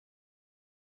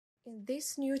In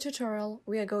this new tutorial,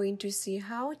 we are going to see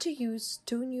how to use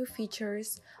two new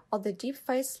features of the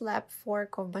DeepFaceLab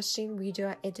fork of Machine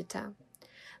Video Editor.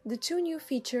 The two new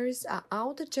features are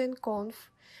AutoGenConf,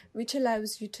 which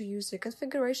allows you to use the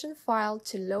configuration file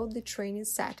to load the training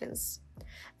settings.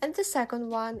 And the second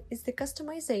one is the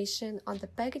customization on the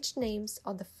package names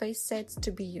of the facesets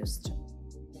to be used.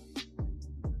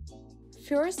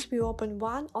 First, we open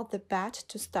one of the bat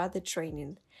to start the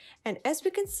training. And as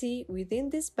we can see, within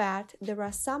this bat, there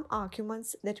are some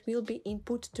arguments that will be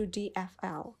input to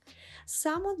DFL.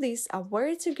 Some of these are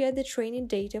where to get the training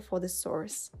data for the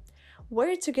source,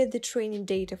 where to get the training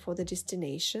data for the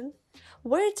destination,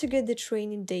 where to get the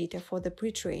training data for the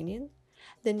pre-training,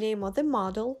 the name of the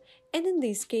model, and in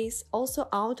this case also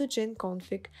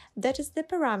AutoGenConfig, that is the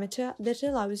parameter that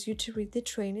allows you to read the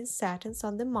training settings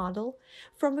on the model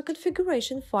from a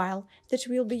configuration file that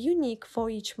will be unique for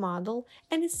each model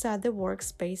and inside the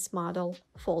workspace model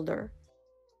folder.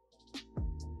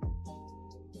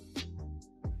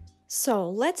 So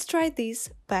let's try this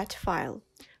bat file.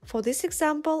 For this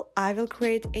example, I will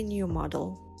create a new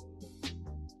model.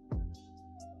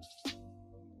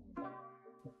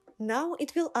 Now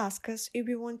it will ask us if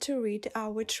we want to read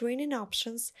our training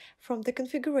options from the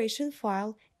configuration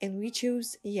file, and we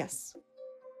choose Yes.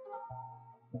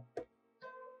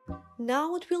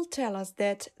 Now it will tell us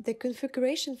that the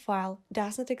configuration file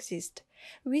does not exist,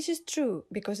 which is true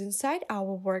because inside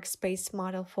our workspace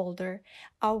model folder,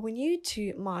 our new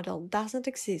 2 model does not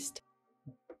exist.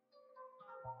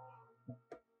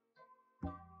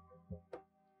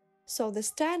 So the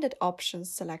standard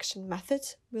options selection method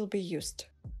will be used.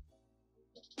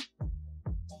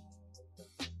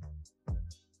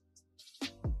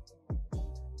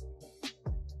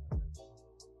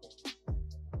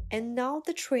 And now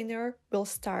the trainer will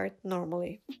start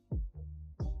normally.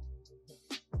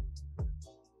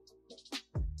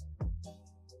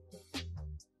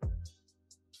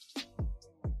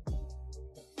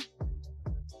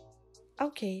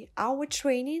 Okay, our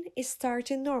training is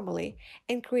starting normally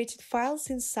and created files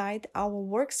inside our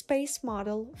workspace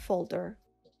model folder.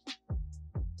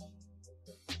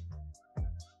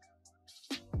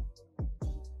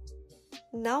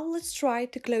 Now let's try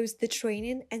to close the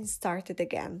training and start it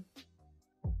again.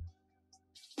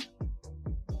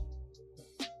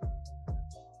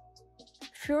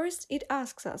 First, it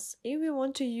asks us if we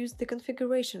want to use the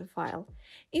configuration file,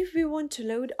 if we want to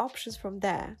load options from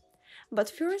there. But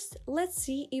first, let's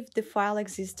see if the file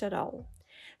exists at all.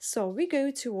 So we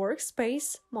go to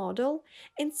Workspace, Model,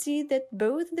 and see that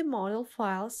both the model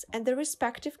files and the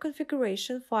respective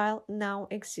configuration file now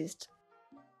exist.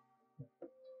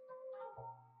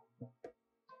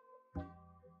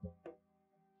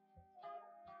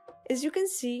 As you can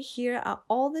see, here are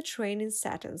all the training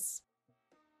settings.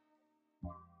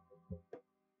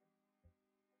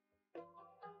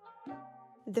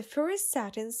 The first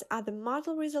settings are the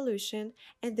model resolution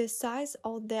and the size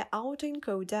of the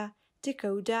autoencoder,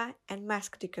 decoder, and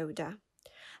mask decoder.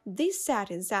 These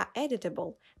settings are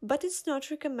editable, but it's not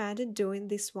recommended doing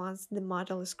this once the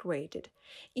model is created,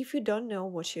 if you don't know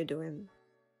what you're doing.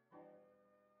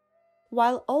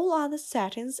 While all other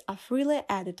settings are freely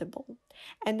editable.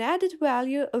 An added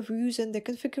value of using the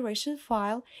configuration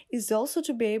file is also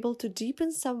to be able to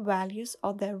deepen some values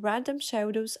of the random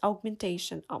shadows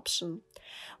augmentation option,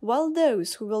 while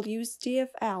those who will use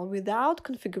DFL without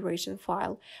configuration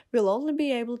file will only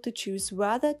be able to choose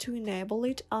whether to enable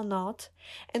it or not,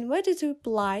 and whether to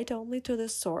apply it only to the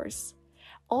source,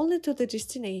 only to the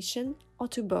destination, or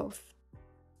to both.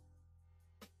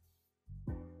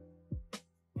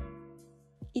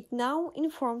 It now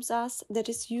informs us that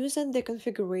it's using the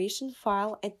configuration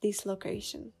file at this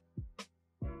location.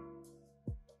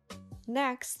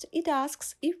 Next, it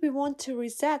asks if we want to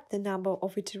reset the number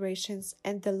of iterations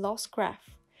and the loss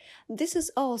graph. This is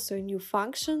also a new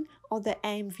function of the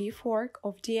MVE fork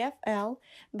of DFL,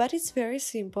 but it's very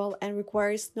simple and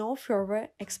requires no further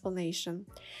explanation.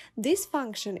 This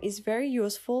function is very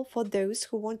useful for those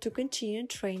who want to continue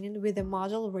training with the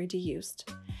model already used.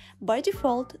 By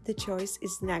default, the choice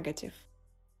is negative.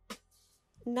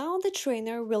 Now the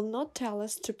trainer will not tell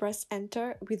us to press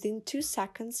enter within 2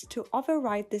 seconds to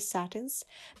override the settings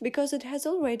because it has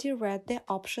already read the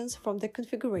options from the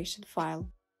configuration file.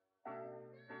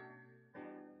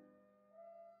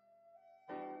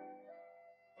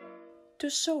 To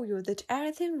show you that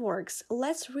everything works,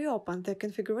 let's reopen the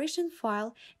configuration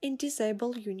file and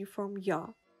disable Uniform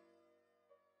Yaw.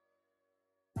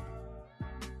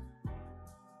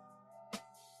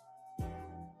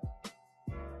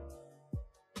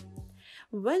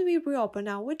 When we reopen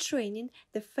our training,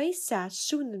 the faceset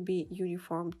shouldn't be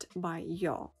uniformed by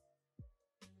yaw.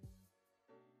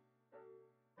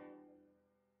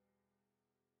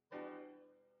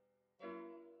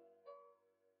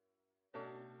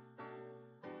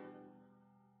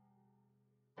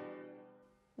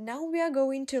 Now we are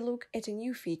going to look at a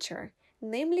new feature,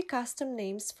 namely custom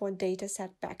names for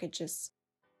dataset packages.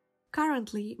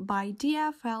 Currently, by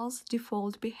DFL's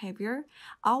default behavior,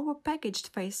 our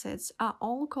packaged facesets are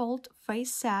all called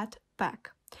faceset pack.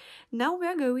 Now we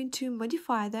are going to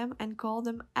modify them and call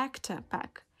them actor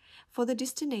pack for the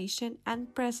destination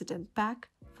and precedent pack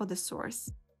for the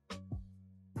source.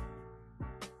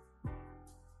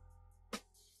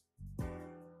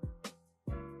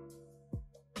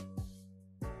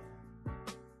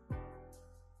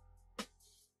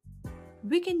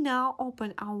 We can now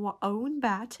open our own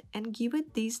bat and give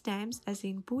it these names as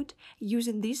input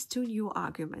using these two new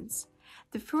arguments.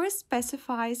 The first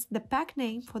specifies the pack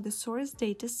name for the source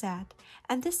dataset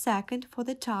and the second for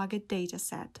the target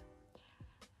dataset.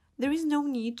 There is no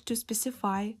need to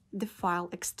specify the file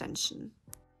extension.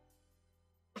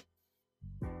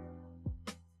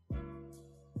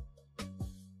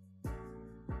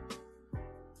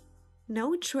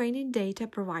 No training data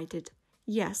provided.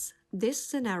 Yes, this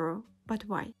is an error, but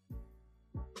why?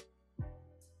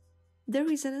 The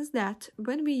reason is that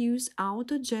when we use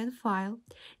AutoGen file,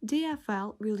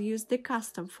 DFL will use the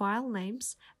custom file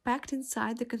names packed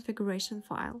inside the configuration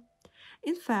file.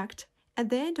 In fact, at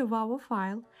the end of our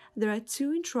file, there are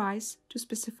two entries to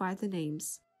specify the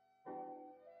names.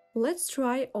 Let's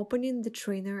try opening the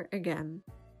trainer again.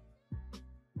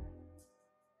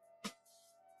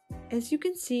 As you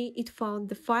can see, it found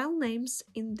the file names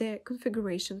in the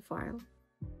configuration file.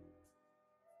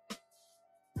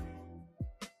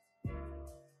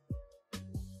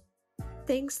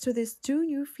 Thanks to these two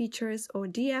new features of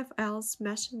DFL's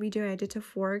Mesh Video Editor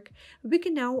fork, we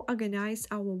can now organize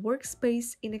our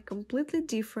workspace in a completely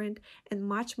different and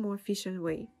much more efficient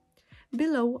way.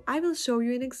 Below, I will show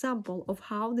you an example of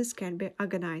how this can be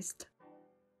organized.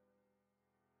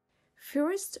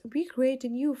 First, we create a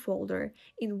new folder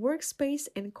in Workspace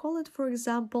and call it, for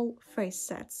example,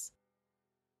 Facesets.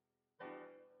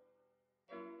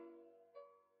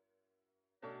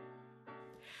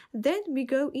 Then we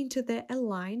go into the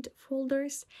Aligned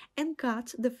folders and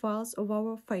cut the files of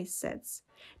our facesets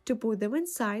to put them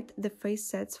inside the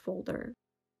Facesets folder.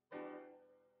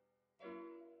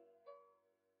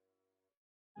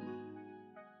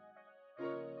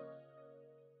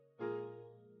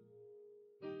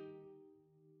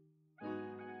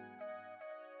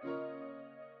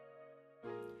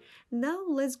 Now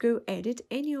let's go edit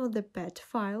any of the bat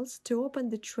files to open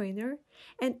the trainer,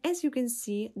 and as you can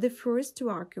see, the first two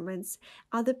arguments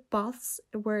are the paths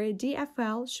where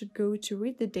DFL should go to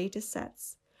read the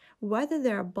datasets, whether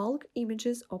they are bulk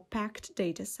images or packed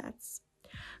datasets.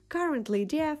 Currently,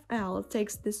 DFL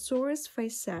takes the source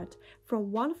faceset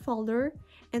from one folder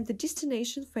and the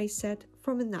destination faceset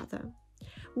from another.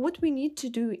 What we need to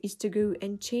do is to go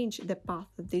and change the path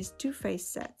of these two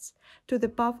facesets to the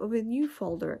path of a new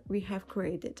folder we have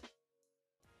created.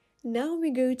 Now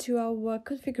we go to our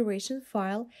configuration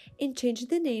file and change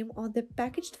the name of the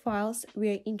packaged files we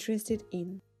are interested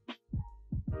in.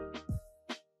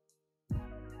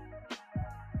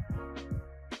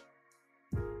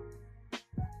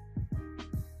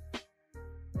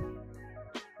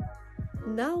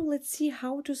 Now let's see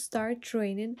how to start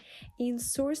training in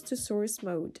source-to-source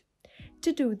mode.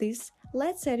 To do this,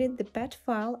 let's edit the bat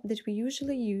file that we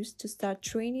usually use to start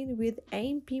training with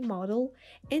AMP model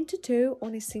and to tow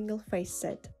on a single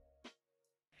faceset.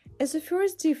 As a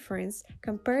first difference,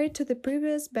 compared to the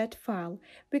previous bat file,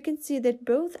 we can see that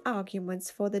both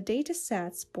arguments for the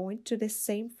datasets point to the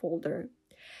same folder.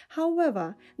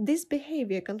 However, this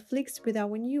behavior conflicts with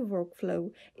our new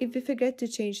workflow if we forget to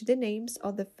change the names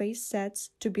of the facesets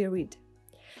to be read.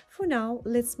 For now,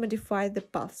 let's modify the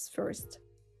paths first.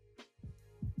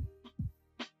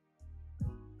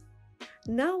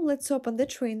 Now let's open the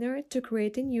trainer to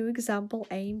create a new example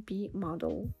AMP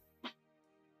model.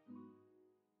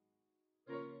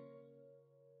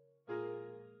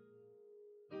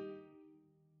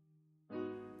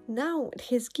 Now it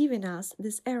has given us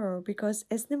this error because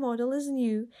as the model is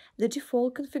new, the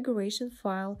default configuration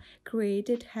file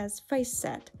created has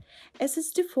faceset as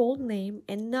its default name,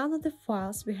 and none of the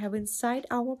files we have inside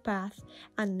our path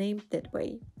are named that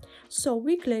way. So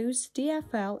we close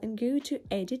DFL and go to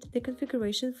edit the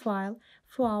configuration file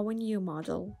for our new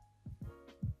model.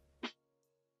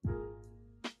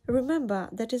 Remember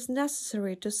that it's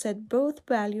necessary to set both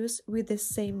values with the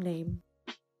same name.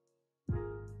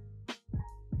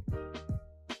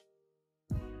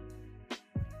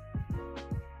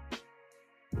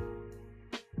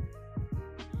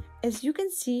 As you can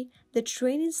see, the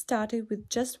training started with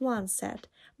just one set,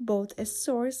 both as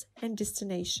source and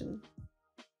destination.